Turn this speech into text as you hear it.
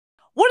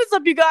What is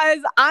up, you guys?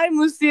 I'm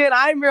Lucy, and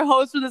I'm your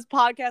host for this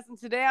podcast. And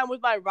today I'm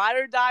with my ride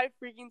or die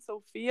freaking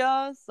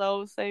Sophia.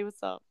 So say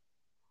what's up.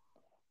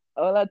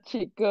 Hola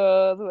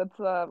chicos, what's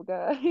up,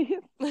 guys?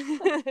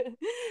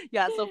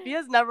 Yeah,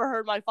 Sophia's never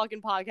heard my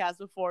fucking podcast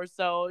before,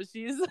 so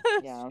she's.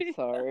 Yeah, I'm she...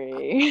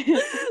 sorry.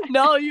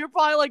 No, you're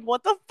probably like,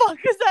 what the fuck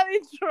is that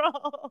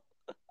intro?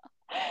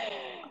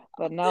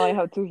 But now I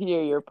have to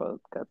hear your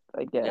podcast,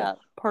 I guess. Yeah,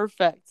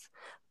 perfect.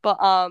 But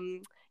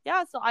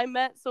yeah. So I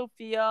met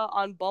Sophia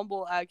on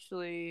Bumble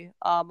actually.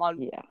 On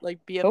Yeah, like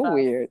so BFF.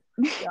 weird.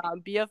 Yeah,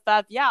 on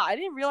BFF. Yeah, I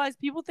didn't realize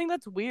people think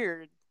that's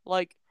weird.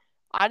 Like,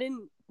 I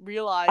didn't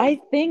realize I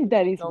think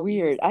that people is don't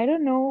use weird. I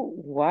don't know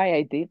why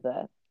I did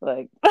that.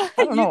 Like, I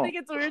don't You know. think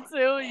it's weird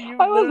too? You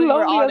I was literally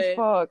were lonely on as it.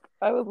 fuck.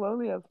 I was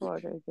lonely as fuck,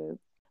 I guess.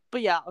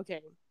 But yeah,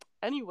 okay.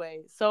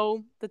 Anyway,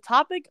 so the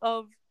topic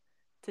of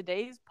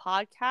today's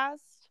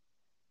podcast,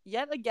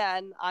 yet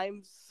again,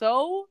 I'm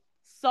so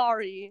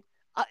sorry.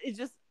 It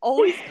just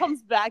always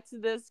comes back to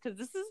this because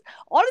this is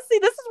honestly,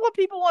 this is what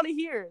people want to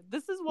hear.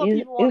 This is what Is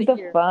people want is to the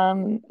hear.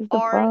 fun is the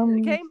Are fun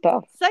okay,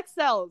 stuff. sex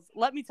sells.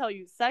 Let me tell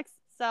you, sex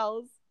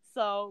sells.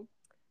 So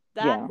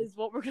that Yeah. is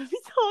what we're gonna be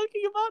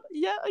talking about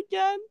yet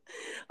again.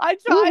 I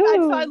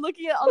tried Woohoo!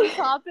 looking at other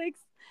topics,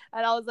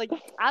 and I was like,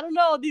 I don't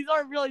know, these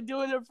aren't really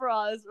doing it for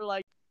us. Or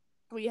like,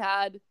 we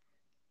had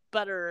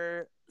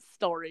better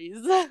stories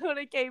when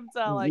it came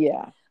to like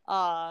Yeah.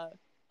 uh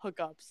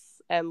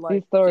hookups and These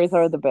like stories just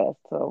are the best,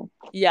 so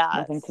yeah.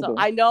 nothing to So do.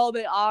 I know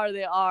they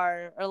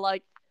are, or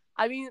like.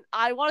 I mean,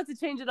 I wanted to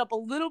change it up a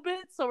little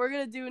bit, so we're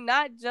gonna do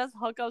not just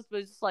hookups,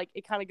 but just like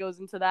it kind of goes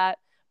into that,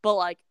 but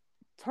like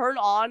turn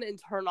on and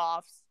turn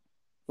offs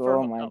for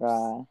Oh my hookups.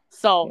 god.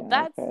 So Yeah,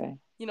 that's okay.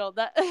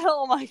 that.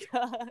 Oh my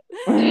god.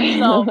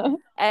 So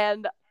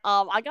and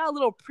I got a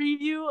little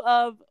preview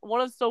of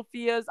one of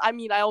Sophia's. I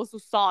mean, I also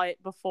saw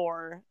it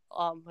before.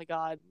 My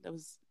god, it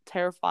was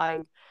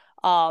terrifying.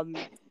 Um,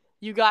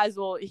 you guys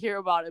will hear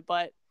about it,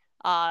 but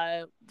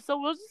so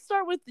we'll just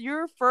start with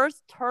your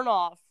first turn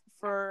off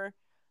for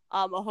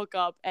a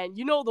hookup, and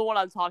you know the one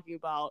I'm talking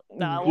about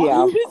that I want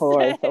Yeah, you of to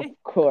course, of say.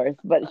 course.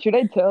 But should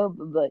I tell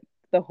like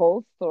the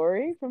whole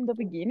story from the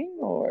beginning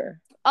or?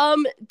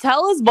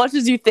 Tell as much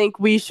as you think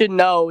we should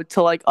know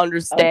to like Okay,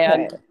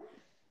 understand.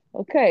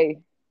 okay.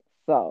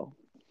 So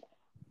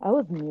I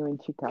was new in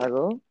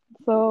Chicago,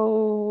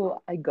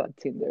 so I got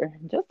Tinder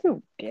just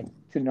to get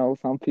to know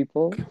some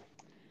people.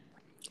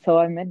 So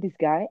I met this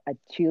guy, a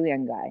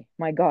Chilean guy.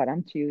 My God,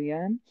 I'm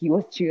Chilean. He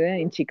was Chilean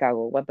in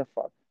Chicago. What the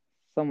fuck?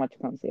 So much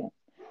coincidence.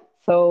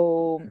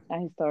 So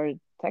I started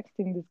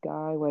texting this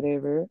guy,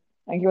 whatever,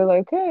 and he was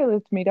like, "Okay,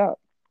 let's meet up."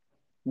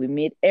 We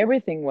meet.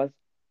 Everything was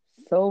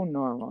so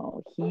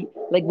normal.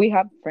 We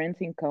have friends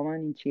in common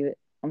in Chile.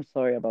 I'm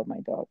sorry about my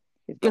dog.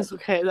 He's It's barking.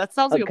 okay. That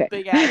sounds like a Okay.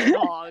 big ass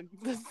dog.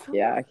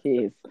 Yeah, he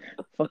is.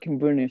 Fucking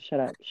Bruno, shut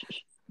up. Shh, shh.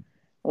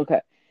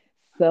 Okay.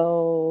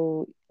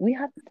 So we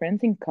have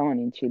friends in common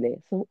in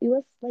Chile. So it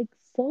was like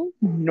so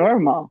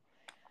normal.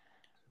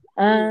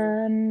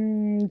 Mm.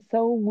 And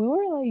so we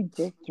were like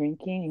just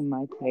drinking in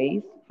my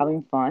place,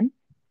 having fun.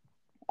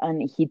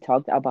 And he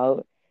talked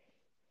about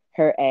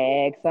her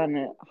ex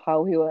and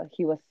how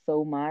he was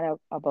so mad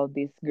about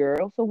this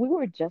girl. So we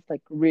were just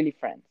like really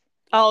friends.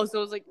 Oh, so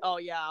it was like, oh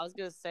yeah, I was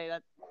gonna say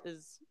that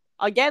is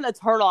again a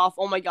turn off.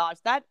 Oh my gosh,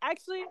 that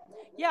actually,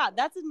 yeah,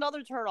 that's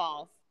another turn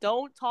off.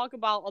 Don't talk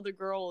about other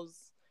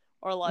girls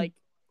or like,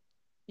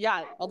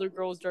 yeah, other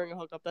girls during a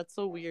hookup. That's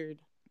so weird.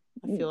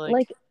 I feel like.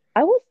 Like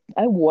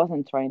I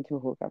wasn't trying to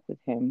hook up with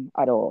him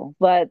at all,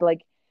 but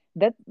like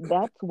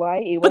that's why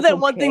it But was then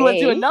one thing led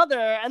to okay. another,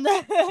 and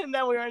then and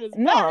then we were in his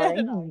No,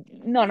 bed. No, I'm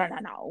kidding. no, no, no,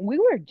 no. We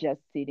were just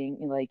sitting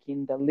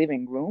in the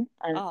living room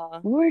and Uh,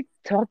 we were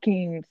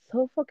talking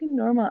so fucking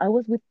normal. I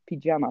was with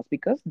pajamas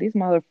because this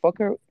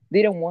motherfucker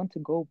didn't want to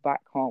go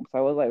back home. So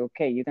I was like,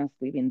 okay, you can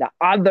sleep in the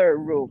other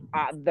room,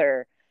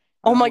 other.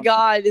 I oh don't my want to.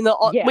 god. In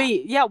the Yeah,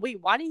 wait, yeah,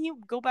 wait. Why didn't you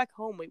go back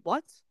home? Wait,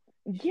 what?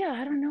 yeah.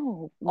 I don't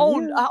know. Oh,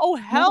 Weird oh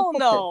hell motherfucker.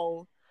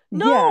 no.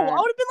 No, I Yeah,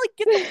 would have been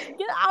like,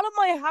 get out of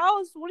my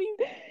house. What are you?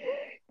 yeah.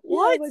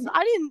 What? But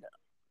I didn't.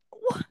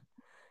 What?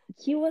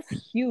 he was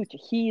huge.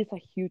 He is a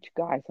huge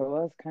guy, so I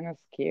was kind of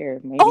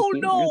scared. Maybe Oh he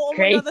no! went Oh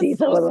my god, crazy. that's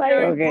So I so was like,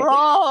 scary, okay. bro.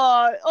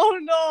 Oh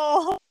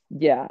no!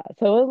 Yeah,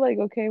 so I was like,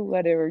 okay,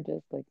 whatever,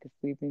 just like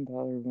sleep in the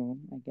other room,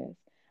 I guess.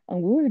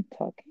 And we were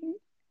talking,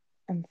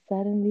 and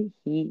suddenly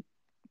he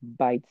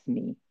bites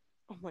me,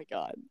 Oh my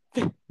god.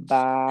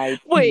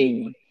 bites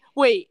Wait, me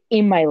wait,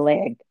 in my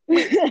leg.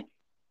 wait.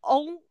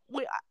 Oh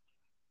wait,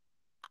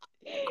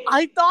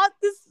 I thought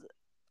this.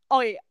 Oh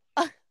wait,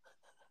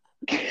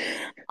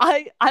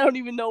 I don't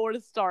even know where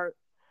to start.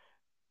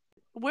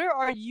 Where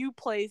are you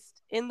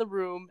placed in the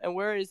room, and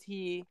where is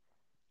he?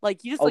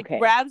 Like he just like Okay,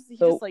 grabs. He just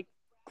so like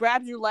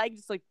grabs your leg,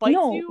 just like bites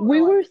no, you, or like.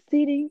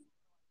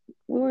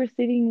 we were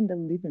sitting in the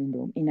living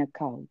room in a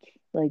couch.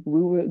 Like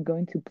we were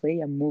going to play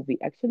a movie.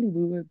 Actually,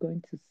 we were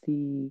going to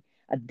see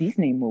a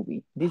Disney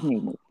movie. Disney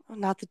movie.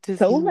 Not the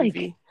So Disney like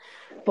movie.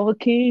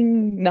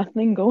 fucking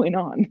nothing going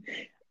on.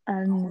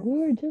 And we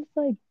were just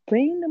like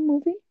playing the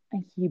movie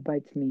and he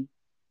bites me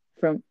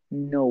from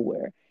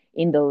nowhere.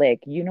 in the leg.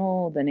 You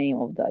know the name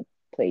of that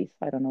place?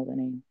 I don't know the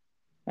name.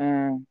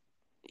 Uh,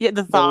 Yeah,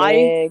 the the thigh.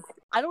 leg.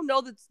 I don't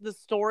know the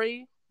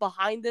story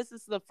behind this.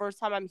 This is the first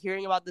time I'm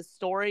hearing about this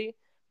story,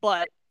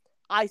 but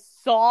I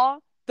saw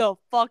the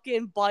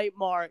fucking bite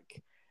mark.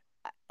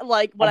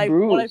 Like A when I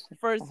bruise. I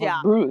first, have yeah,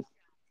 bruise.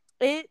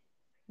 it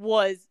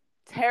was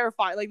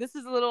terrifying. Like this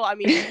is a little. I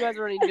mean, you guys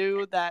already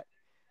knew that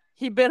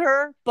he bit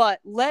her, but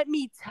let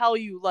me tell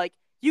you, like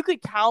you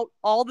could count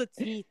all the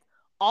teeth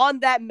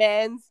on that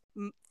man's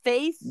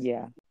face.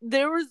 Yeah.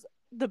 There was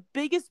the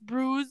biggest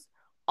bruise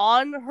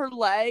on her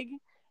leg,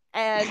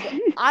 and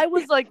I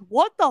was like,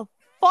 "What the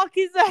fuck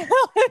is that?"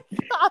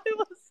 I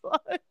was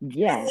like,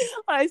 Yeah.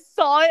 I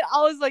saw it.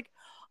 I was like,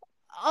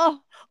 "Oh,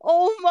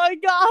 oh my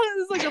god!" It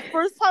was like the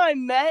first time I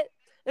met.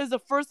 It was the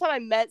first time I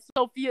met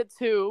Sophia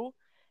too,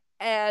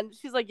 and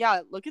she's like,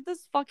 "Yeah, look at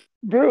this fucking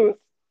Bruise.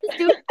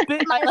 dude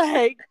bit my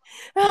leg."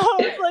 And I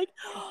was like,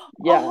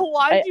 Yeah. "Oh,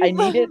 why'd I, I you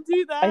let needed him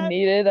do I that?"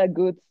 needed a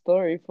good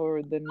story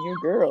for the new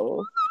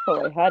girls,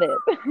 so I had it.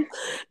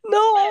 No,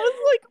 I was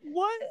like,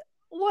 "What?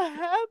 What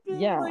happened?"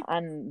 Yeah, Like,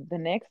 and the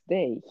next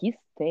day he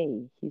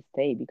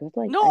stayed because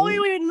like no, I.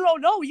 wait,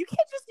 no. You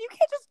can't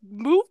just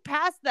move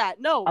past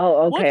that. No,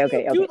 Oh, what okay, did you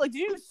okay, do? okay. Like, did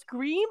you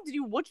scream?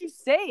 What'd you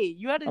say?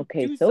 You had to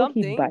Okay, do so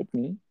something. he bite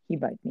me,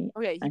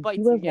 Okay, he and he bites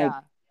was you. like, Yeah.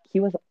 he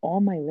was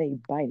on my leg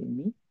biting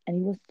me, and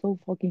it was so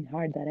fucking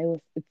hard that I was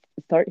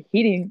start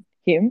hitting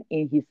him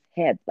in his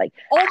head, like,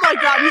 Oh my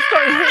god, you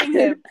started hitting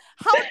him.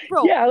 How,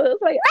 bro? yeah, I was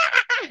like,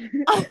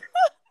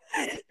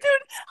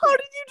 Dude, how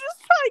did you just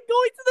try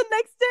going to the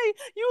next day?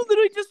 You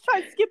literally just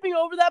tried skipping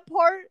over that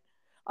part.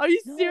 Are you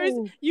serious?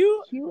 no,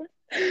 You he was,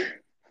 oh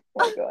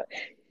my god,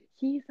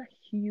 he's a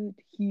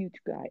huge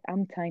guy.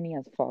 I'm tiny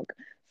as fuck.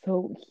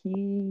 So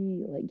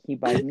he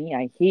bite me,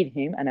 I hit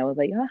him, and I was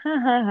like, ha ha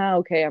ha ha,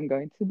 okay, I'm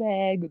going to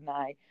bed, good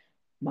night.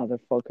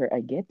 Motherfucker, I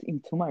get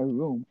into my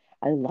room,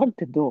 I lock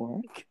the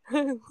door,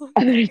 and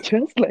I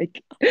just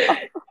like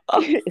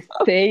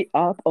stay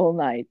up all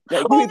night,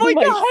 like Oh my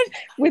god.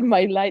 with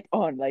my light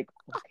on, like,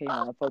 okay,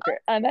 motherfucker.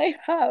 And I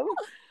have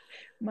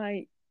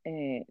my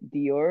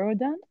deodorant,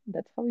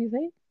 that's how you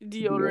say it?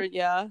 Deodorant. Deodorant,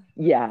 yeah.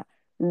 Yeah,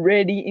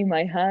 ready in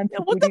my hand Yeah,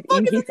 to what put the it fuck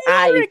in is his a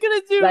eyes. deodorant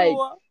gonna Like,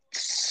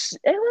 do?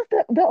 it was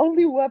the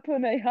only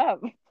weapon I have.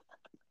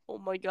 Oh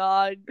my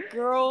god, But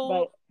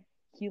girl.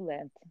 he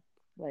left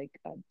like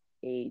at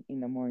 8 in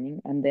the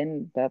morning, and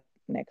then that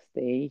next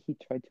day he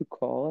tried to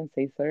call and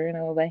say sorry, and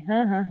I was like,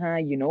 ha ha ha,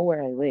 you know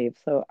where I live,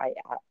 so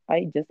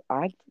I just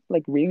act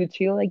like really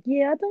chill, like,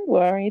 yeah, don't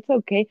worry, it's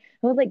okay.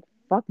 I was like,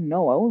 fuck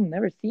no, I will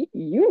never see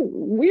you,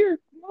 weird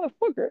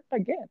motherfucker,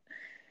 again.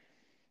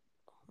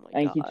 Oh my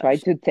And he tried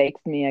gosh. to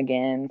text me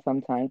again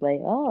sometimes,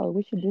 like, oh,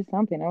 we should do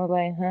something. I was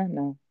like, huh,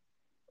 no,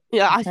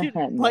 Yeah, I should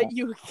bite no.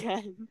 you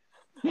again.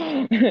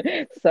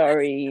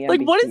 Sorry, I'm Like,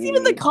 big what is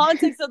even the cutie.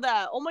 context of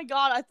that? Oh my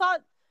god,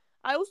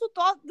 I also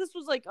thought this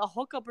was like a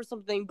hookup or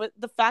something, but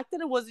the fact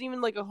that it wasn't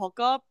even like a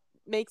hookup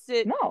makes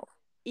it No,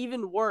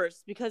 even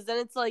worse because then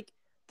it's like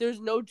there's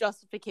no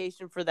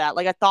justification for that.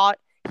 Like I thought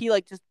he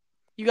like just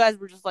you guys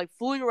were just like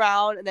fooling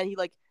around and then he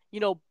like,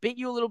 bit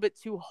you a little bit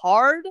too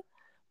hard,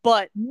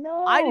 but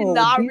I did no,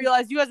 not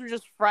realize you guys were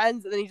just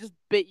friends and then he just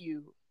bit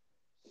you.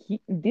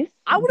 this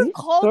I would have this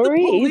called the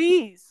story is,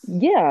 police.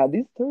 yeah,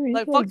 this story is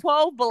Like like fuck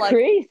 12, but like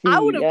I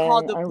would crazy have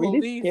called and, the really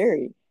police.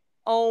 scary.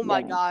 Oh my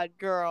Yeah. god,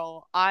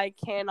 girl. I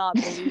cannot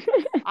believe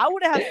I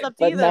wouldn't have slept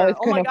But now either. it's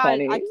Oh kind my of god, I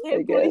funny, I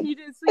can't believe guess. you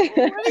didn't sleep.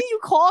 Why didn't you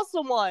call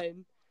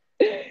someone?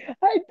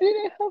 I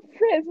didn't have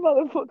friends,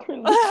 motherfucker.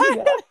 Look me I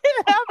up.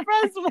 didn't have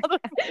friends,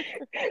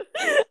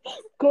 motherfucker.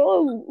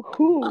 Call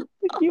who?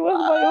 He was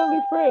my only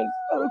friend.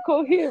 I will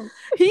call him.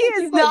 He He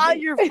is bite not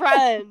me. your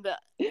friend.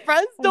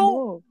 Friends I don't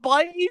know.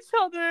 bite each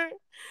other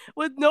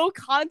with no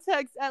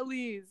context, at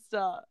least.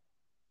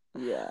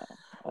 Yeah,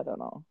 I don't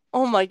know.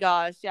 Oh my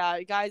gosh.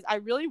 Yeah, guys, I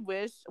really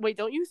wish. Wait,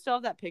 don't you still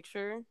have that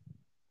picture?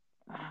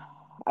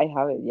 I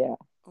have it, yeah.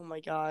 Oh my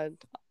god.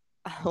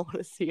 I want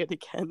to see it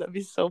again. That'd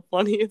be so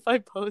funny if I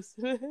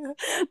posted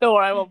it. No,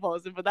 I won't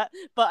post it. But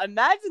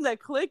imagine the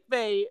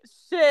clickbait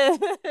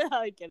shit.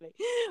 I'm kidding.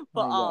 Oh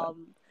But my god.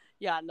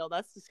 yeah, no,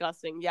 that's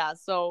disgusting. Yeah,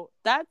 so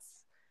that's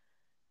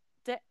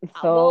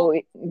So,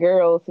 well,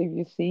 girls, if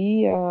you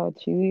see a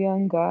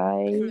Chilean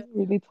guy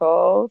really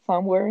tall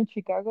somewhere in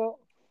Chicago,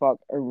 fuck,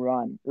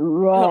 run,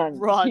 run.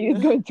 He is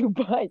run. going to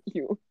bite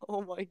you.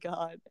 Oh my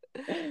god.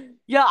 Yeah,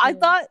 Yeah.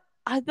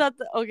 I thought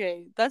that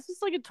okay, that's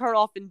just like a turn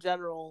off in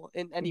general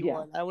in Yeah.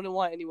 anyone. I wouldn't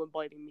want anyone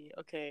biting me.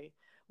 Okay.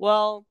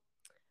 Well,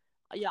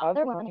 yeah.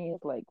 Other one is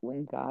like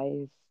when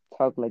guys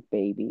talk like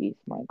babies.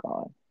 My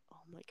God,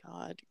 Oh my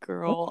god, what's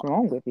girl.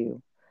 wrong with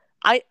you?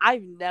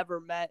 I've never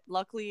met.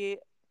 Luckily,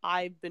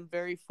 I've been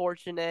very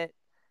fortunate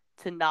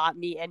to not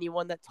meet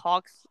anyone that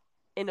talks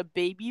in a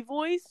baby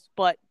voice,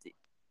 but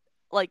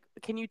like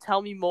can you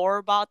tell me more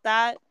about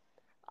that?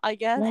 I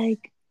guess.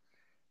 Like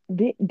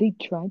they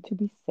try to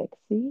be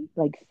sexy,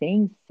 like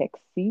saying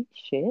sexy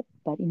shit,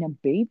 but in a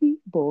baby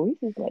voice,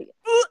 it's like,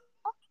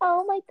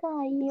 oh my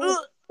God, you're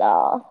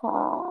so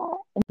hot.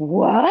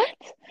 What?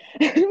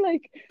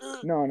 Like,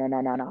 no, no,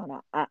 no, no, no,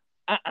 no.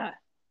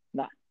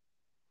 No.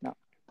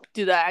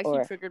 Dude, that actually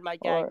or triggered my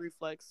gag or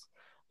reflex.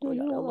 Oh do my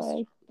god, I you almost.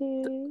 like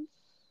this?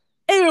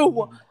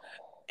 Ew!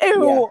 Yeah,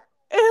 Ew!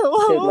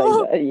 shit like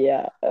Ew! that.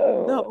 Yeah.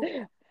 Oh.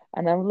 No.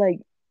 And I'm like,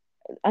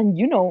 and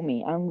you know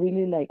me, I'm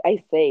really like,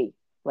 I say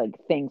like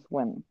things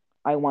when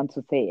I want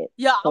to say it.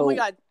 Yeah, oh my So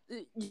god.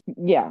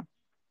 yeah,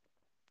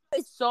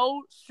 It's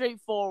so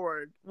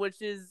straightforward,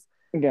 which is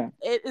yeah.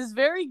 it is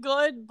very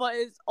good, but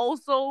it's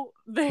also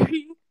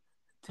very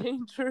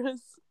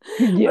dangerous.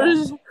 Yeah.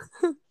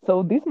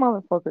 So these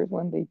motherfuckers,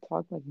 when they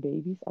talk like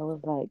babies, I was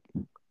like,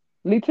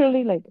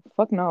 literally, like,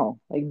 fuck no,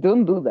 like,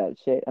 don't do that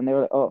shit. And they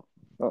were like, oh,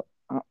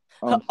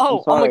 I'm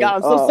Oh my sorry. god,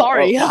 I'm so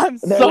sorry. I'm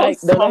so They're like,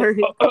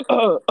 sorry.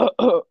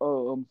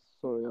 I'm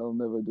sorry, I'll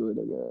never do it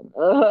again.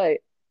 I'm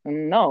like,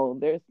 no,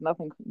 there's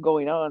nothing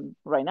going on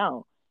right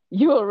now.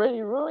 You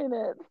already ruined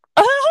it.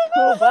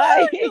 So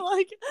bye. You're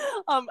like,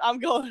 I'm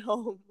going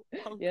home.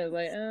 Yeah,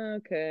 like,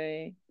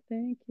 okay,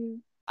 thank you.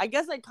 I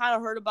guess I kind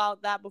of heard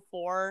about that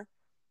before.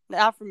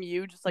 Not from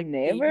you, just like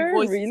baby Never,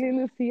 voices. really,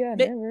 Lucia,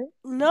 never.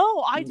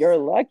 No, You're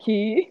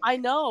lucky. I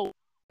know.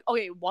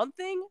 Okay, one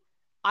thing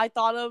I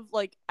thought of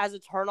like as a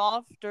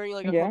turnoff during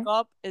like a Yeah.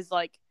 hookup is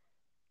like,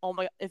 oh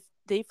my, if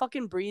they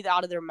fucking breathe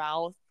out of their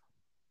mouth,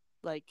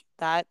 like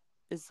that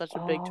is such a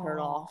big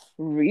turnoff. Oh,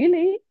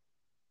 really?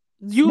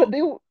 You, But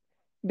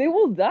they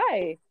will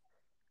die.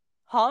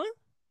 huh?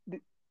 They,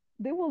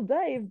 they will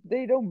die if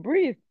they don't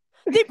breathe.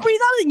 They breathe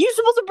out. You're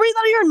supposed to breathe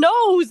out of your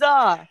nose.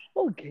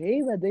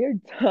 Okay, but they're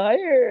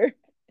tired.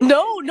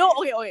 No.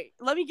 Okay.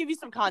 Let me give you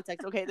some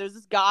context. Okay, there's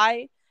this guy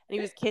and he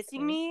was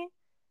kissing me,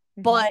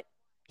 but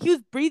he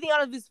was breathing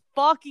out of his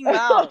fucking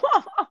mouth.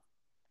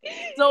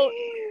 So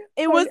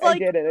it was I like,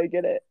 get it. I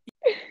get it.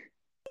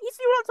 you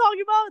see what I'm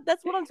talking about?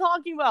 That's what I'm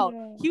talking about.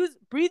 Yeah. He was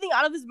breathing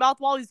out of his mouth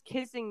while he was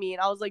kissing me,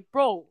 and I was like,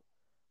 bro, It's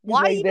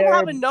why like even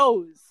have a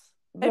nose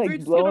if like you're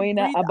just gonna blowing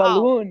breathe a out?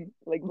 balloon,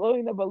 like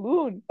blowing a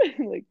balloon.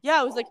 Like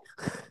Yeah, it was like,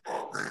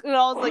 and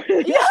I was like,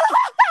 yeah.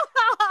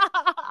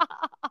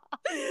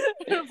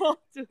 They're both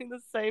doing the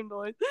same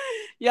noise.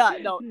 Yeah,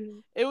 no,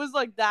 it was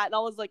like that, and I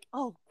was like,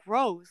 oh,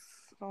 gross.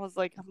 I was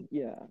like, I'm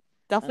yeah,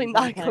 definitely and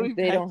not sometimes coming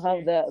they back don't have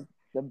here.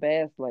 the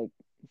best like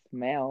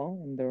smell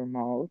in their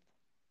mouth.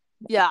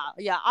 Yeah,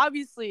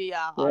 obviously,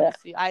 Yeah.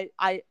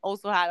 I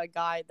also had a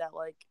guy that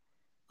like,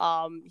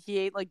 he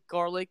ate like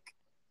garlic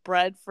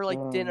bread for like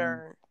Um,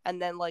 dinner,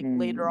 and then like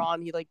later mm.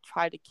 on he like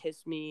tried to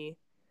kiss me,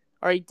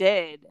 or he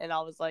did, and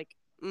I was like,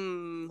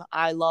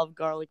 I love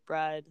garlic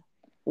bread.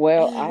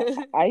 Well,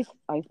 I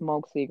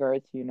smoke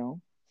cigarettes,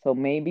 so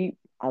maybe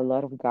a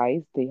lot of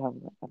guys they have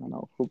I don't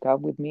know hook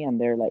up with me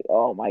and they're like,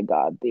 oh my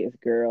god, this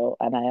girl,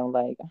 and I am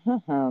like,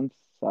 I'm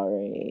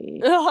sorry.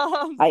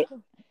 I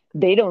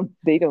they don't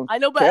I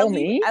know, but tell at least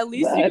me, you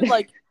but could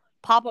like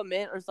pop a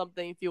mint or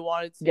something if you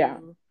wanted yeah,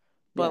 to,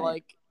 but yeah.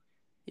 like,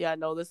 yeah,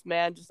 no, this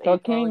man just ate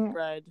garlic Talking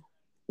bread.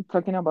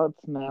 talking about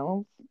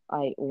smells,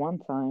 I one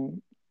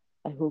time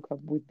I hooked up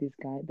with this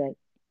guy that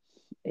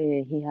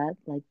he had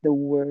like the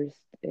worst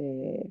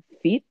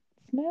feet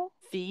smell.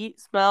 Feet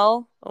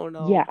smell? Oh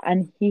Yeah, no.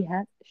 and he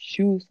had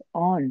shoes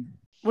on.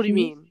 What do you Shoes.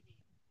 mean?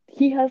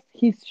 He has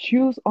his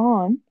shoes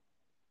on,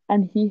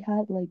 and he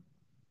had like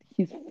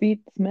his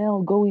feet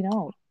smell going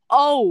out.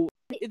 Oh,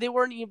 they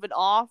weren't even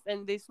off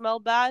and they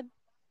smelled bad.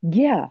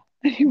 Yeah,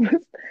 he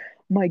was.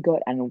 My God!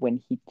 And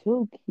when he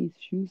took his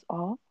shoes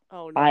off,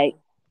 Oh I, no.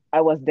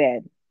 I was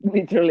dead.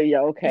 Literally,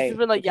 yeah. You should have Okay,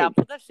 been like, yeah, okay.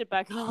 put that shit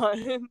back on.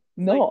 It's like,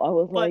 No, I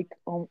was but like,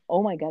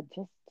 oh my God,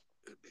 just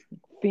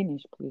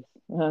finish, please,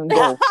 and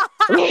go.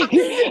 At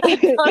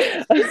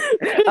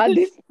finish,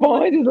 this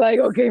point, it's like,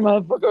 okay,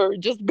 motherfucker,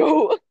 just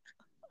go.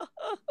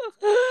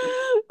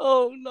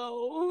 oh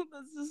no,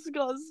 that's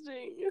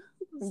disgusting.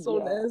 That's so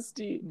Yeah.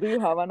 nasty. Do you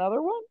have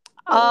another one?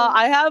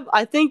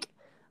 I think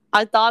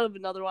I thought of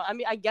another one. I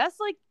mean, I guess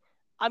like,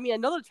 I mean,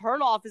 another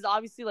turnoff is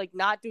obviously like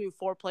not doing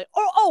foreplay.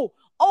 Oh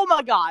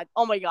my god.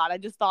 Oh my god. I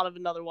just thought of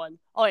another one.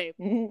 Okay.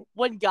 Mm-hmm.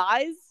 When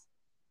guys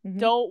Mm-hmm.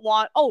 don't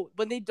want,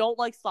 when they don't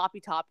like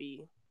sloppy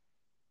toppy,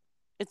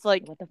 it's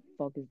like, What the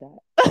fuck is that?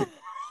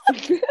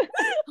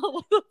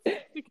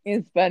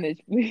 In Spanish,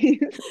 please.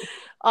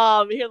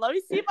 Here, let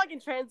me see if I can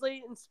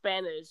translate in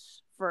Spanish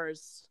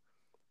first.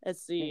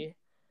 Let's see.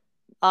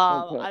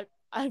 Okay.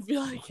 I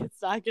feel like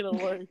it's not gonna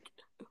work.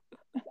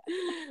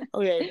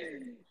 Okay,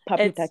 Papi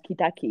it's Taki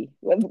Taki.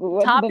 What's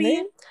the Tapi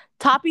name?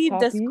 Tapi Papi.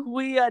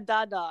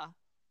 descuidada.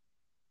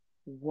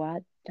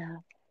 What the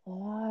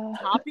fuck?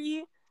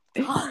 Tapi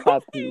Tapi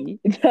Papi.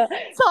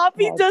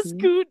 Tapi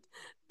Papi.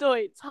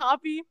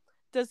 Tapi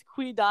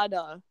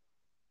descuidada.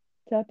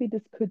 Papi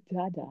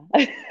Descuidada.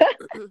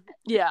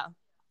 Yeah.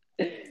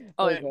 Okay.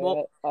 Well, I don't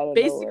know what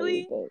is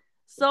basically, that.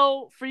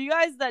 so for you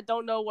guys that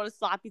don't know what a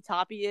sloppy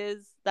toppy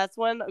is, that's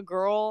when a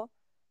girl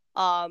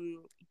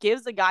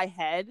gives a guy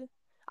head.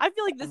 I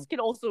feel like this can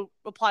also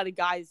apply to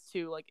guys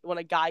too, like when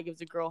a guy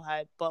gives a girl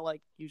head, but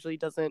like usually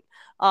doesn't.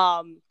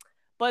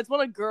 But it's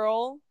when a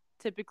girl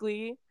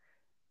typically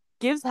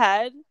gives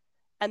head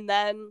and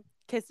then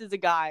kisses a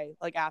guy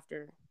like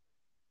after.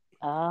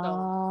 So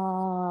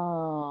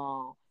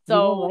Oh. You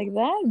don't so like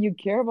that? You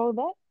care about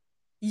that?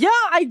 Yeah,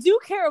 I do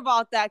care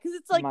about that because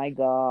it's like, My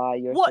God,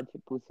 you're what? such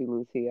a pussy,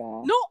 Lucia.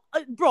 No,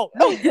 bro,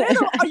 no,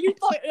 are you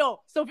fucking no?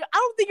 Sophia, I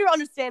don't think you're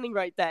understanding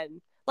right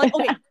then. Like,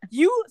 okay,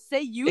 you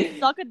say you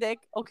suck a dick,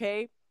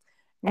 okay?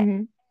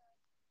 Hmm.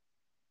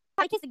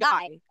 I kiss a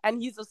guy,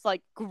 and he's just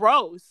like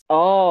gross.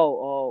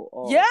 Oh,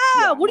 oh, Yeah, oh.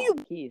 Yeah, what do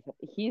no, you?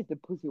 he's the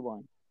pussy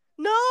one.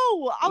 No,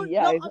 I was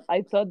Yeah, no,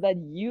 I thought that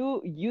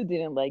you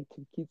didn't like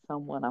to kiss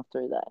someone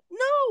after that.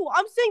 no.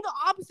 I'm saying the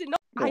opposite. No,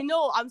 Yeah. I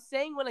know. I'm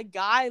saying when a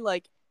guy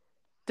like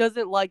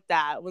doesn't like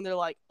that, when they're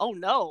like, oh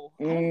no,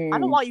 I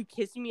don't Mm, want you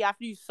kissing me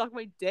after you suck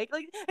my dick.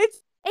 Like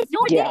it's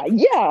your yeah,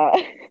 dick. yeah.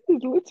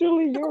 It's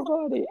literally your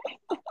body.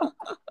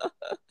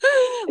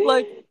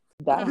 Like,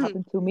 That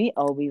happened to me,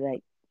 I'll be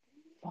like,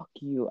 fuck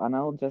you, and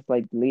I'll just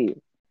like leave.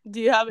 do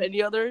you have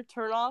any other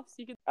turnoffs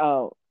you could?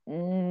 Oh,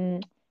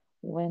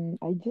 when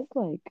I just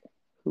like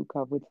hook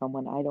up with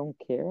someone I don't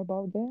care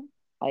about them,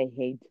 I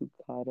hate to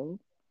cuddle.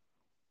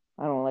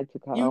 I don't like to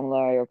cuddle. You I'm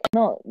like, okay.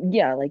 No,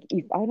 yeah, like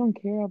if I don't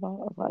care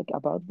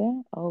about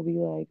them, I'll be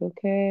like,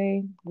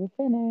 okay, we're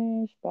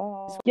finished.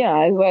 Bye. Yeah,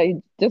 I like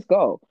just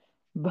go.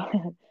 But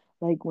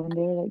like when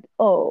they're like,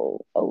 oh,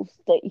 I'll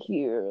stay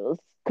here,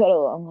 let's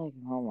cuddle. I'm like,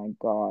 oh my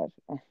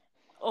gosh.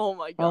 oh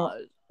my Um,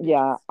 gosh.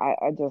 yeah,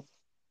 I just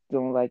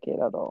don't like it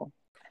at all.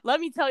 Let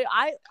me tell you,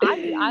 I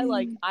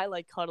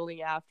like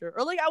cuddling after,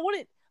 or like I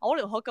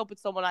wouldn't hook up with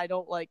someone I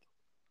don't like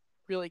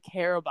really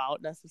care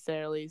about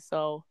necessarily.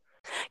 So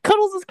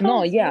cuddles is No,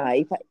 cuddles. if I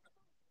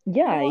You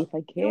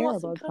don't care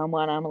want some about cuddles.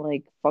 someone, I'm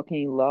like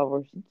fucking in love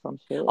or some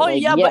shit. Oh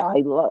Like, yeah, yeah,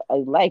 but I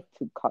like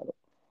to cuddle.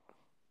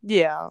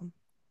 yeah,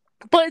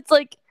 but it's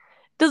like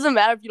doesn't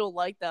matter if you don't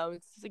like them.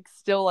 It's like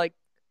still like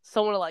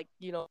someone to like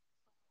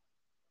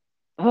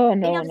Oh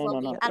maybe no, I'm just no,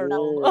 no, lonely. no. I don't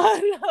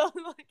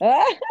know.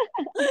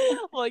 Ugh.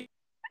 like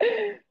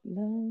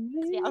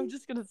yeah, I'm Lonely.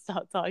 just gonna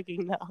stop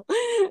talking now.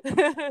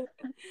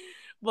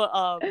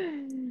 but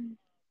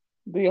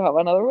Do you have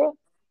another one?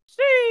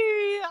 Gee,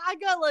 I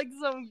got like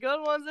some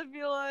good ones. I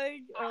feel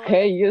like, or like,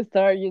 Okay, you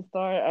start. You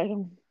start. I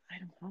don't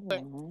have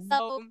one.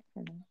 so,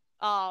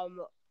 um,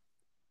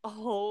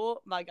 oh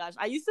my gosh,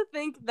 I used to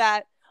think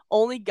that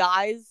only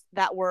guys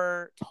that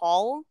were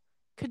tall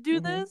could do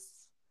Mm-hmm. this,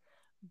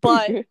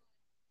 but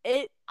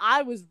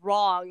I was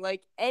wrong.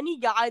 Like any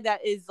guy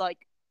that is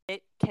like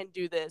it can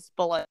do this,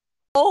 but like,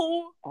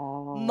 oh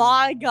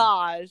my Oh,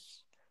 gosh,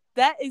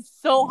 that is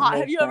so I hot.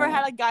 Have you ever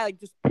understand. had a guy like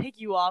just pick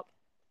you up?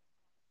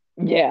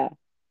 Yeah,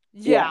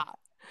 yeah, Yeah.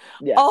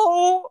 yeah.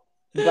 Oh.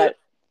 But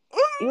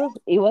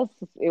it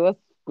was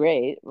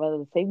great. But at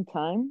the same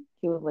time,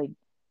 he was like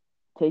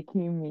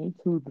taking me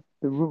to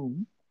the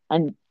room,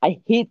 and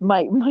I hit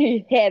my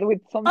head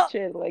with some Uh,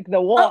 shit like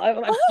the wall. uh, I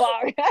was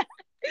like, fuck.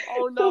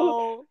 oh So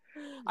no.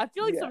 I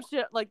feel like yeah, some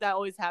shit like that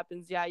always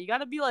happens. Yeah, you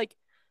gotta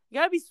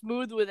be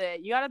smooth with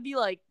it. You gotta be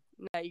like,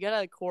 yeah, you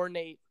gotta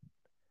coordinate.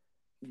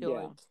 I feel yeah,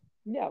 like,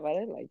 yeah. But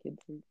I like it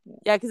too. Yeah.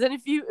 yeah, because then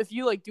if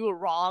you like do it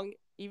wrong,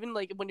 even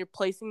like when you're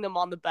placing them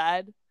on the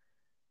bed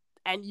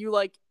and you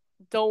like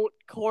don't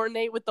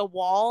coordinate with the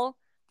wall,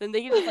 then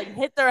they can just like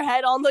hit their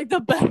head on like the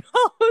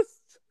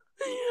bedpost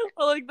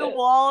or like the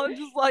wall and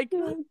just like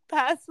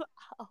pass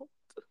out.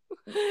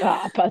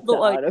 Ah, pass but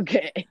like out.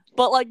 Okay.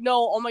 but like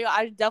no, oh my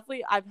god,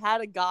 I've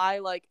had a guy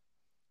like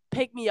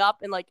pick me up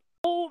and like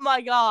oh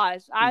my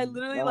gosh, I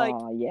literally like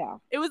Oh yeah.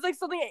 it was like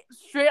something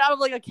straight out of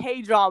like a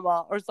K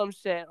drama or some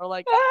shit or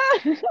like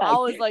I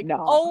was like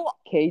No, oh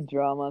K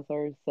dramas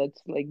are such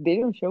like they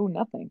don't show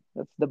nothing.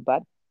 That's the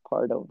bad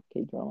part of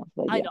K dramas.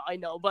 But yeah. I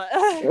know, but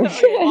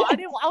okay,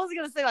 well I wasn't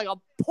gonna say like a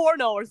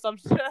porno or some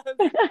shit.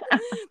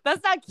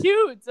 That's not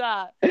cute.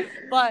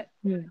 But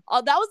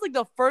that was like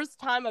the first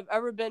time I've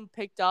ever been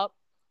picked up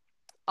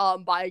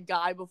by a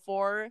guy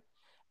before,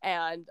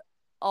 and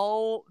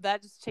oh,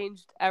 that just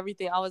changed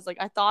everything. I was like,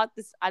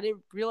 I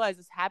didn't realize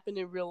this happened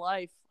in real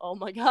life. Oh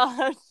my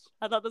gosh,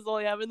 I thought this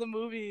only happened in the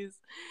movies.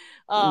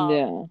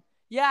 Yeah.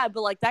 Yeah,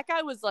 but like that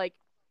guy was like,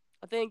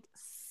 I think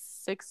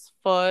 6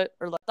 foot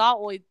or like thought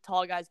only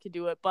tall guys could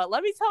do it. But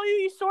let me tell you,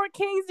 you short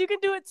kings, you can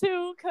do it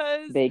too.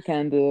 Cause They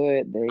can do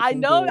it. They I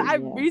can know do it. I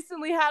Yeah.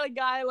 recently had a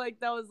guy like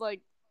that was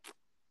like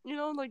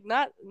like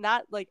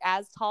not like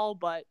as tall,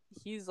 but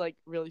he's like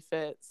really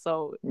fit.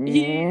 So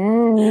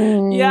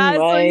yeah,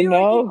 so I he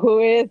like know who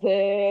is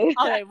it.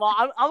 okay. Well,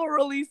 I'm gonna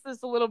release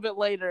this a little bit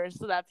later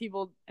so that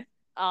people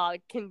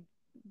can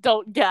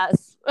don't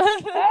guess.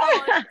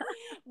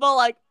 but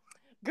like,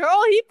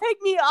 girl, he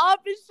picked me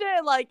up and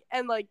shit,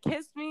 and like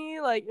kissed me,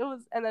 like it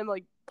was, and then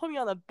like put me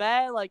on the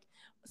bed, like.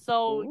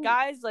 So Ooh.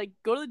 guys, like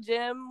go to the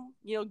gym,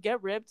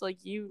 get ripped,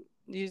 like you.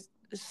 It's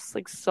just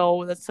like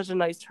so. That's such a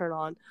nice turn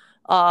on.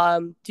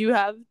 Do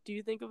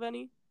you think of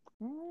any?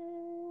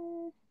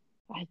 Mm,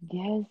 I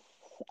guess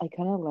I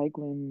kind of like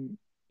when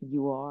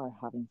you are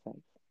having sex.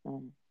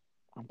 I'm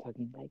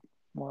talking like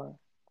more Wait,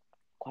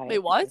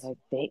 quiet what? because I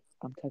think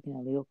I'm talking a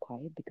little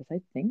quiet because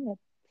I think that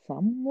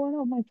someone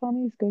of my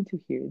family is going to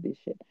hear this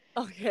shit.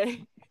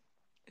 Okay.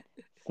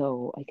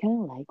 So I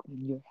kind of like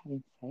when you're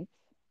having sex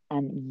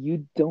and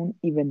you don't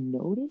even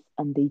notice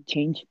and they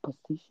change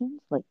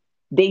positions. Like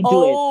they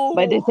do it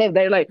by Oh, themselves.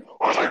 They're like,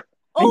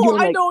 and Oh, you're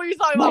I like, know what you're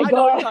talking about. my I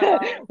know what God, you're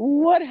talking about.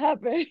 what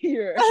happened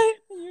here?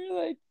 And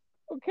you're like,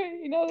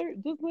 okay,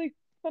 just like,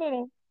 I don't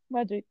know,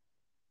 magic.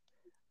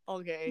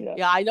 Okay. Yeah.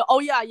 Yeah, I know. Oh,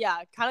 yeah, yeah.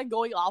 Kind of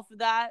going off of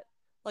that,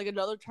 like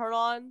another turn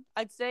on,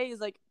 I'd say, is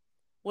like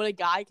when a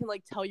guy can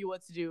like tell you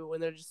what to do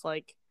when they're just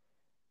like,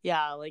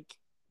 yeah, like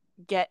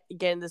get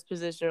in this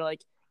position or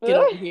like get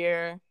over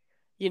here,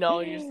 and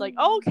you're just like,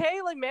 oh,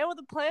 okay, like man with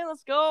a plan,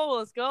 let's go.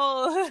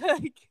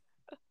 Like,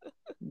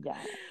 Yeah.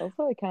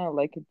 Also, I kind of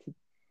like it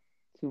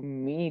to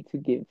me to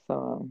give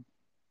some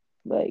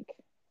like,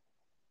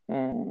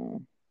 uh,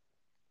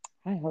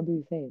 how do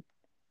you say it?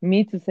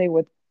 Me to say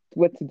what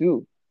to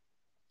do.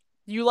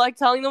 you like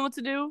telling them what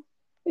to do?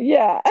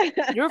 Yeah.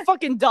 You're a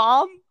fucking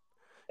dom.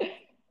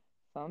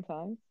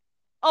 Sometimes.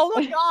 Oh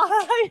my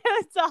god, you're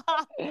a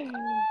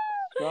dom.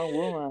 Strong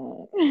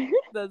woman.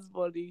 That's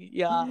funny.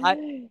 Yeah,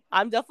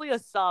 I'm definitely a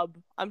sub.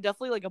 I'm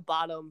definitely like a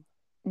bottom.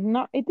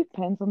 No, it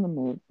depends on the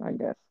mood, I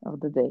guess, of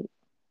the day.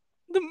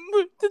 The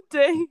mood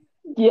today.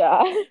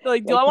 Yeah.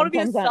 Like, do Like I want to be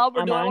a sometimes sub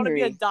or I'm do I want to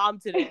be a angry. dom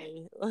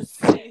today? Let's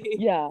see.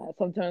 Yeah,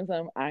 sometimes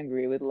I'm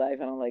angry with life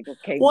and I'm like,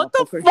 okay, What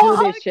the motherfucker, do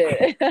this fuck?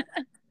 shit.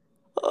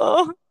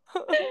 Oh,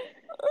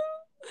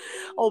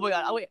 oh my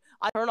god. Oh, wait,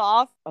 I turn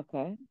off.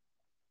 Okay.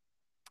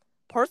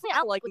 Personally, I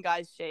don't like when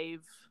guys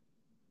shave.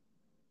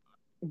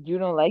 You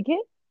don't like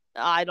it?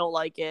 I don't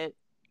like it.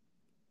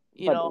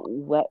 You But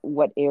know.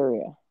 what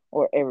area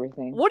or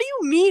everything? What do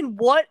you mean?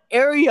 What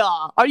area?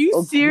 Are you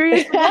Okay.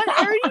 serious? What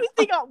area do you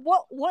think?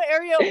 What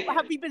area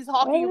have we been I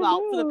talking don't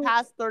about for the know.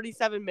 past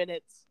 37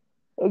 minutes?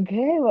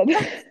 Okay, but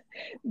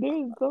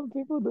there's some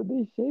people that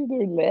they shave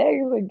their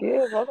legs, I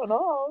guess. I don't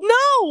know.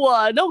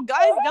 No,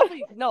 guys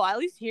definitely no. At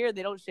least here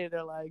they don't shave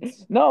their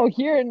legs. No,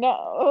 here,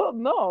 no,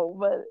 no,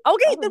 but I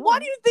Okay, don't then why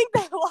do know. you think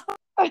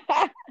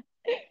that?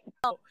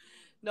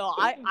 No,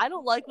 I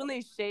don't like when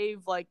they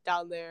shave like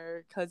down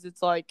there because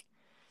it's like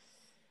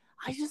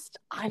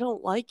I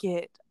don't like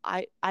it.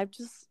 I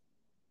just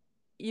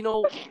you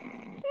know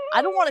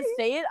I don't want to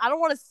say it. I don't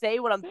want to say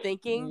what I'm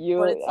thinking,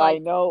 but it's like I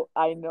know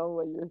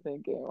what you're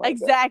thinking. Oh my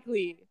God, I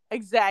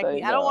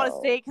exactly. I don't want to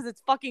know. say it because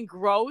it's fucking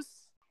gross.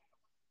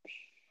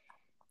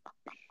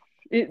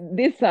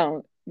 This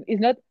sound is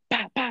not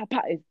pa pa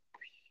pa. It's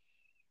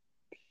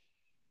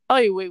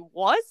Oh wait,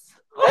 what?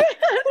 We're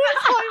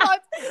talking about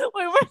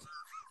wait,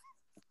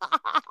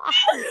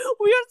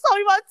 we are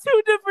talking about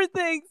two different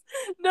things.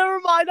 Never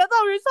mind. I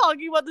thought we were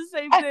talking about the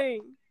same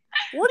thing.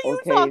 What are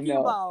you okay. talking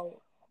No, about?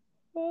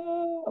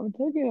 I'm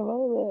talking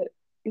about that.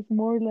 It's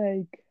more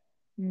like,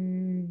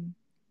 mm,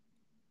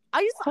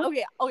 I just how?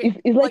 okay.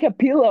 It's like Like a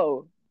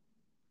pillow.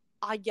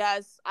 I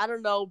guess I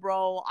don't know,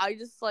 bro. I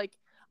just like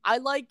I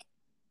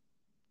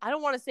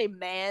don't want to say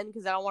man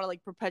because I don't want to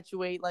like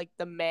perpetuate like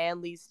the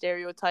manly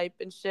stereotype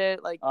and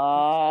shit. Like you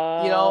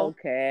Oh, know,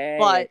 okay,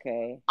 but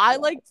okay. I Yeah.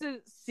 like to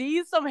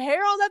see some hair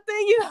on that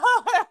thing. You know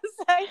what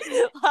I'm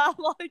saying?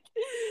 Like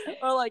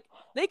or like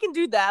they can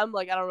do them.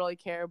 Like I don't really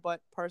care,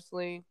 but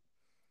personally,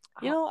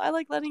 I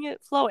like letting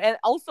it flow, and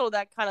also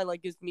that kind of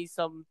like gives me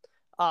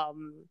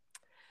um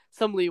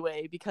some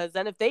leeway because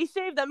then if they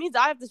shave, that means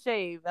I have to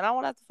shave, and I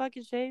won't have to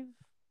fucking shave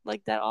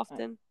like that Uh,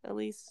 often, at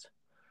least.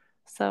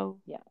 So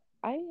yeah.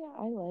 I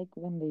like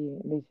when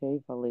they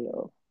shave a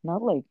little,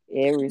 not like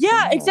yeah, everything,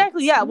 but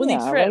exactly. Yeah, when they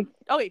yeah, like trim.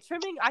 Okay,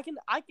 trimming,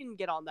 I can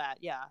get on that.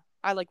 Yeah,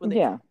 I like when they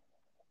yeah, trim.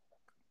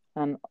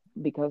 and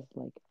because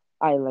like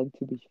I like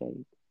to be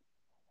shaved.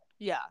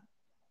 Yeah,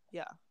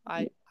 yeah.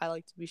 I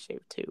like to be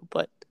shaved too,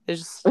 but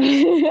it's just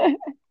Yeah.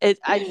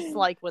 I just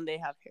like when they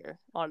have hair,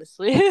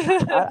 honestly.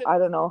 I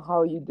don't know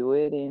how you do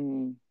it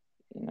in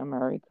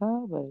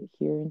America, but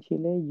here in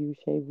Chile you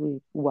shave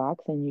with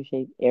wax and you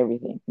shave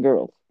everything.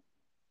 Girls,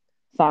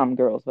 some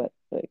girls, but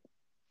like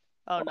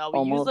Oh no,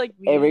 almost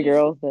we every use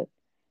girl that.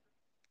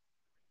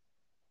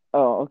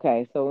 Oh,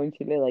 okay. So in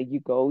Chile, like you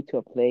go to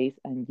a place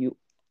and you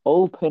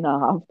open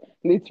up,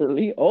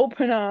 literally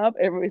open up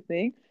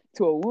everything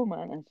to a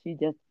woman, and she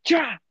just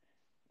Oh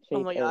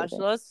shave my gosh, everything.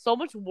 no, that's so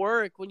much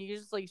work when you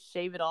just like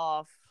shave it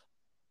off.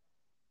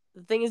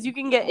 The thing is, you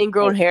can get Yeah,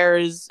 ingrown like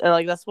hairs, and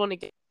like that's when it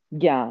gets.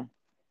 yeah,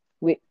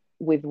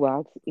 with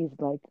wax is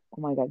like,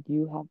 oh my God,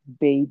 you have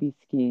baby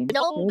skin.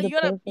 No, You're but the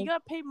you perfect gotta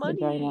pay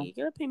vagina. money.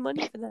 You gotta pay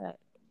money for that.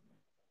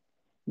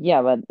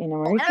 Yeah, but in Oh,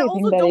 and America, I I think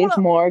also that don't is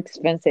wanna. more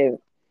expensive.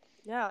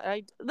 Yeah,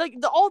 I like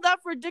all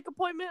that for a dick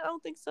appointment. I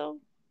don't think so.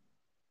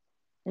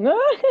 I'm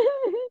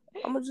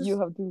gonna You just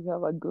have to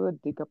have a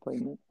good dick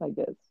appointment, I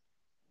guess.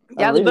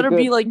 A yeah, they really better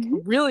be good. like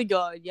really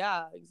good.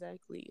 Yeah,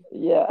 exactly.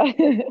 Yeah.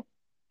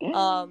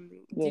 Did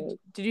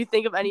Yeah. you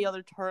think of any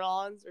other turn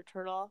ons or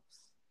turn offs?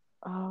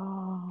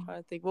 Oh,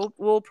 Trying to think.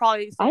 We'll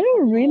probably say I a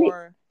don't really,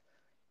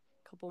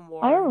 couple I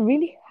more. don't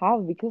really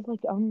have because like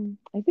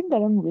I think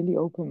that I'm really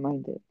open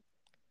minded.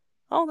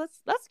 Oh,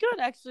 that's good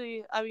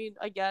actually. I mean,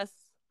 I guess.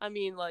 I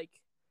mean, like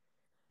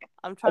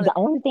I'm trying The to.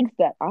 only things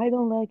that I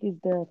don't like is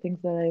the things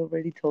that I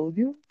already told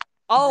you.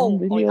 I'm Oh,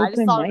 really wait, I just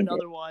open thought of minded.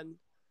 another one,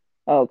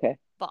 Oh, okay.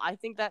 but I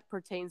think that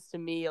pertains to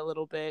me a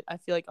little bit. I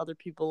feel like other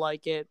people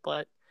like it,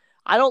 but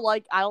I don't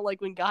like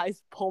when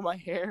guys pull my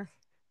hair.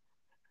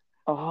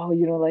 Oh,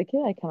 you don't like it?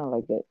 I kind of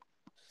like it.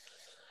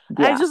 And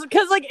Yeah. just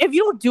because, like, if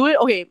you don't do it,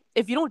 okay,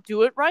 if you don't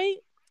do it right,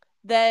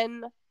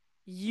 then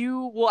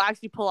you will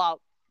actually pull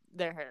out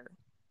their hair.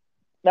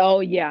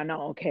 Oh yeah,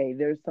 no, okay.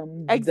 There's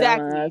some dumbass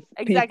Exactly.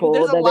 There's people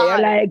a that they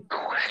are line. like,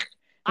 it's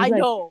I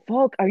like, know.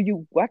 fuck, are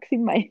you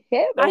waxing my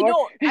head I or?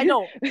 know. I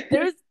know.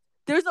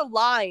 There's a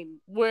line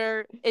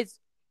where it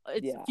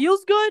Yeah,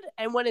 feels good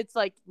and when it's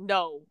like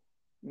no.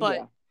 But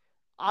yeah,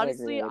 I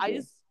agree. honestly, I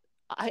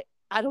agree.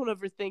 I don't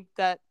ever think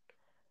that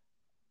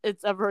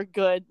it's ever a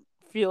good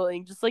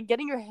feeling. Just like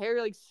getting your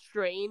hair like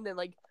strained and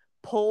like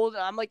pulled.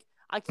 And I'm like,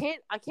 I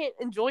can't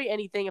enjoy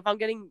anything if I'm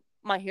getting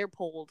my hair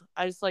pulled.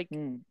 I just like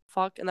Hmm.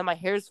 fuck, and then my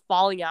hair's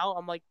falling out.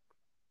 I'm like,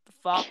 the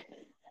fuck,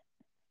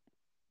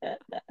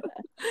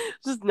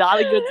 just not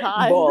a good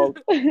time. Bald.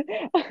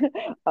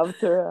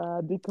 After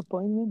a big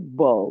appointment,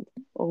 bald.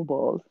 Oh,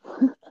 bald.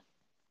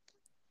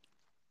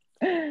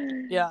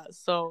 Yeah,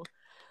 so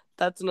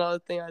that's another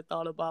thing I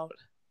thought about.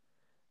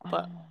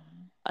 But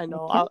I I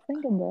know. can't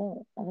think of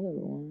the other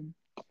one.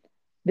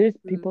 There's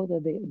people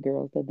that they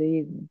girls that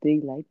they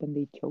like when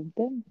they choke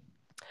them.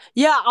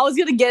 Yeah, I was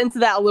gonna get into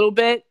that a little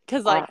bit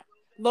because like I I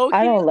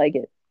Loki, don't like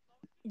it.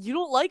 you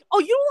don't like? Oh,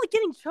 you don't like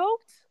getting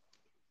choked?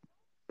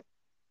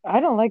 I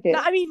don't like No, it.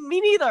 I mean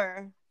me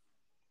neither.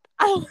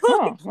 I don't Huh?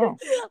 like Huh?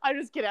 it. I'm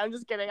just kidding. I'm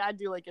just kidding. I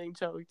do like getting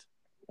choked.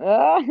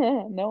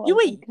 No, You I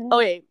wait. kind of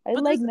Okay, I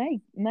but like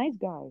nice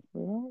guys.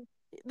 You know?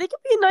 they could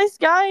be a nice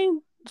guy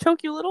and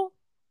choke you a little.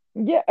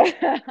 Yeah.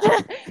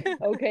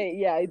 Okay.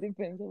 Yeah. It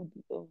depends on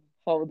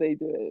how they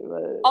do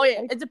it, Oh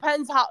yeah, but it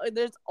depends how.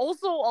 There's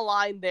also a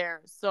line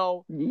there.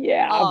 So,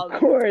 yeah, of um,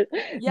 course.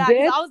 yeah,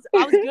 because That.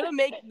 I was gonna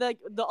make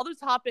the other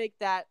topic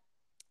that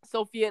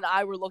Sophia and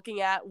I were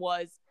looking at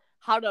was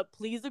how to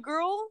please a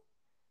girl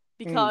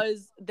Mm,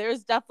 because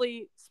there's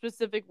definitely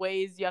specific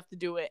ways you have to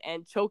do it,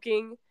 and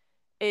choking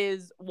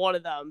is one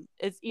of them.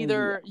 It's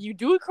either yeah. you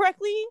do it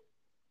correctly,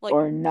 like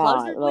Or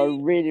not, or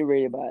pleasurably, really,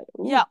 really bad.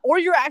 yeah, Ooh. or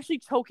you're actually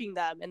choking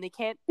them and they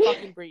can't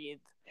fucking breathe.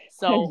 And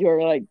So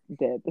you're like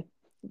dead,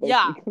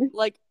 yeah, basically.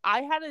 like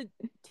I had to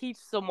teach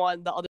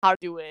someone the other how to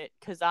do it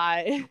because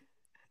I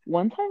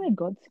One time I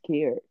got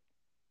scared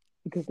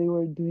because they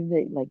were doing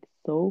it like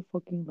so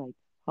fucking like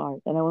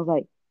hard, and I was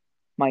like,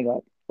 my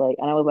God, like,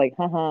 and I was like,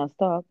 haha,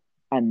 stop,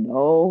 and no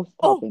oh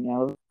stopping. I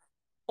was,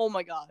 oh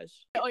my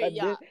gosh. Okay, and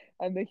yeah.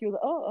 then he was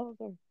like, oh,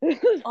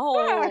 sorry.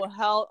 Oh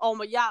hell. Oh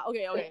my yeah.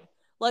 Okay.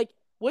 Like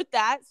with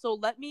that, so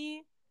let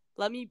me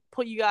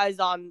put you guys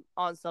on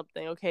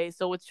something. Okay,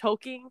 so with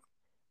choking,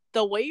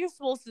 the way you're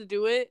supposed to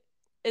do it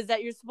is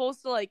that you're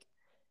supposed to like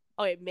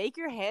okay make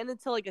your hand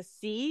into like a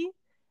C,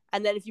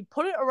 and then if you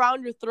put it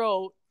around your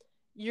throat,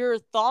 your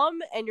thumb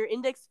and your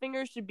index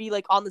finger should be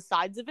like on the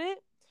sides of it,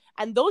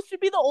 and those should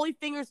be the only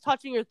fingers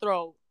touching your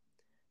throat.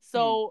 Hmm.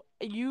 So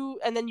you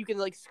and then you can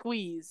like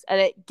squeeze, and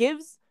it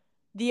gives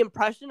the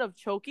impression of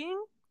choking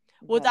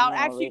But without no,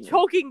 actually really.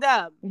 choking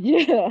them.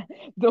 Yeah,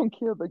 don't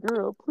kill the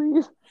girl,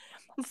 please.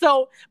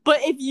 So, but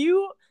if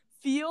you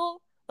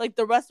feel like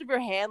the rest of your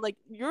hand, like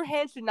your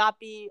hand should not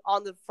be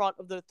on the front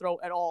of the throat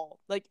at all.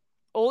 Like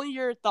only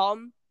your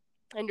thumb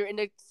and your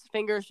index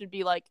finger should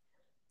be like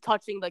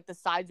touching like the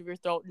sides of your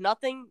throat.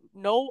 Nothing,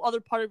 no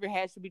other part of your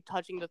hand should be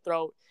touching the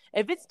throat.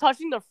 If it's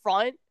touching the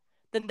front,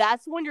 then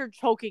that's when you're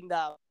choking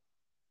them.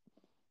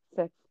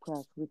 Sex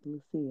class with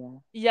Lucia.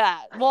 Yeah.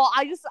 Well,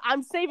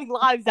 I'm saving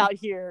lives out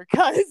here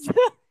because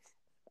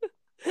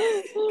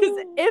because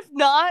if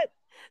not,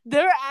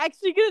 they're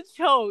actually gonna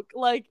choke.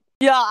 Like,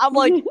 yeah, I'm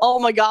like, oh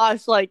my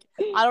gosh, like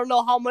I don't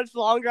know how much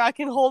longer I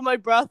can hold my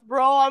breath,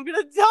 bro. I'm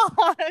gonna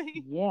die.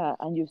 Yeah,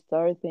 and you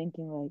start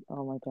thinking like,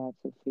 oh my God,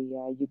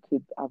 Sophia, you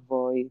could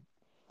avoid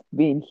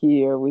being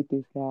here with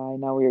this guy.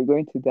 Now we're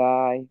going to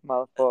die,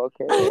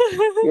 motherfucker.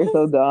 You're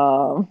so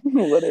dumb.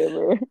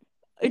 Whatever.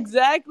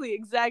 Exactly.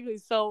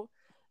 So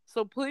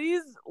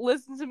please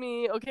listen to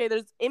me. Okay,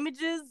 there's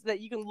images that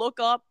you can look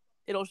up.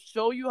 It'll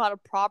show you how to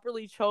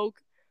properly choke,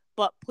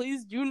 but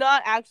please do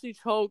not actually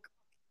choke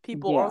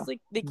people. Yeah.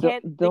 Honestly, they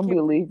can't Don't they don't can't breathe.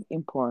 believe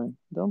in porn.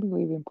 Don't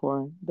believe in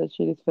porn. That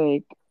shit is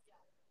fake.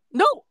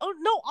 No, oh,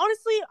 no.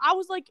 Honestly, I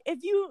was like, if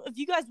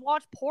you guys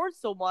watch porn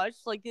so much,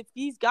 like if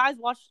these guys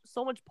watch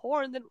so much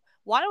porn, then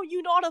why don't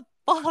you know how to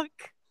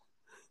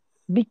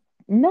fuck?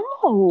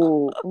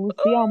 No, Lucia.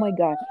 Oh my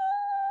God.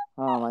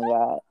 Oh my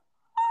God.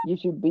 You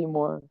should be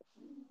more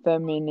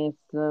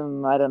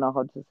feminism. I don't know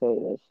how to say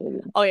that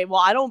shit. Okay, well,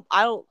 I don't.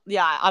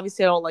 Yeah,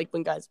 obviously, I don't like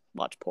when guys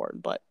watch porn,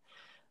 but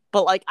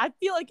like, I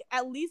feel like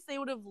at least they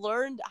would have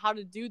learned how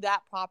to do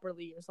that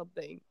properly or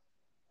something.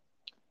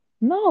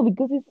 No,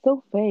 because it's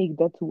so fake.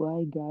 That's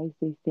why guys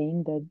they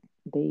think that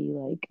they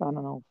like I don't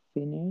know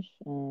finish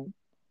and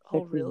Oh,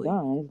 sex is really?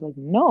 done. It's like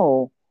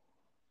no,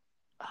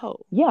 Oh,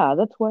 yeah,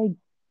 that's why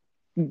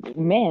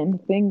men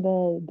think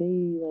that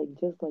they like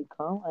just like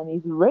come and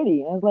it's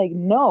ready. And it's like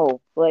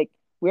no, like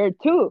we are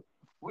two.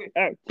 like,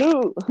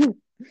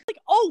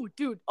 oh,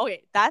 dude.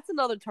 Okay, that's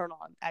another turn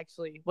on.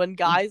 Actually,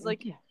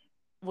 Yeah,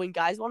 when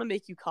guys want to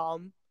make you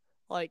come,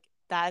 like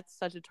that's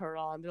such a turn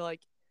on. They're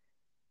like,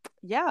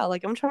 yeah,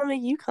 like I'm trying to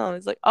make you come.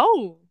 It's like,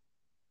 oh,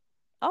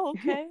 Oh,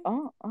 okay.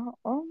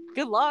 Oh,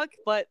 Good luck,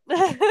 but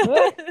but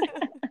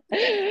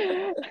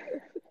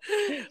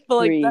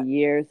like 3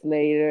 years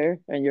later,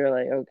 and you're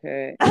like,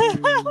 okay,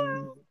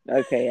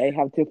 okay, I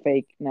have to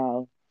fake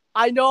now.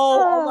 I know.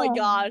 Oh my Ah,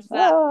 gosh,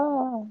 that.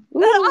 ah,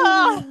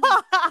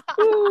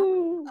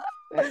 ooh.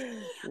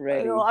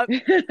 I know.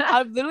 Ready.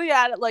 I've literally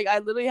had like I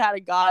literally had a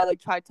guy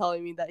like try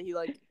telling me that he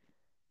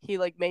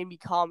like made me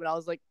come, and I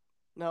was like,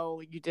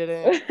 no, you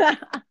didn't.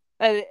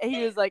 And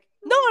he was like,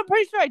 no, I'm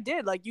pretty sure I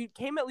did. Like you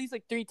came at least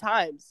like 3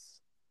 times.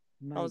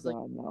 I My was like,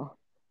 God, no.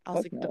 I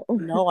was Fuck like, no.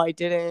 no, I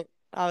didn't.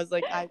 I was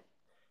like,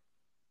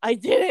 I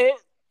didn't.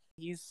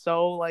 He's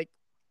so like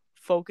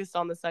focused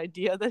on this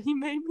idea that he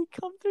made me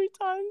come 3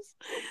 times.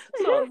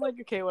 So I was like,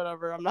 okay,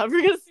 whatever. I'm never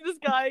gonna see this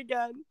guy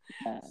again.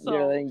 You're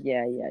So like,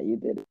 yeah, you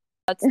did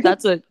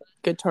that's a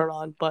good turn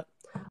on. But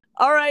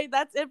all right,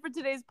 that's it for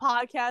today's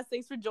podcast.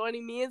 Thanks for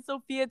joining me and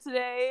Sophia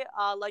today.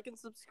 Like and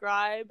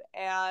subscribe,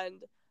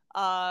 and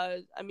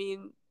I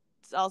mean,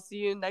 I'll see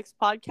you next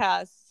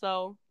podcast.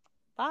 So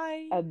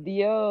bye.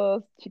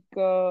 Adios,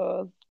 chicos.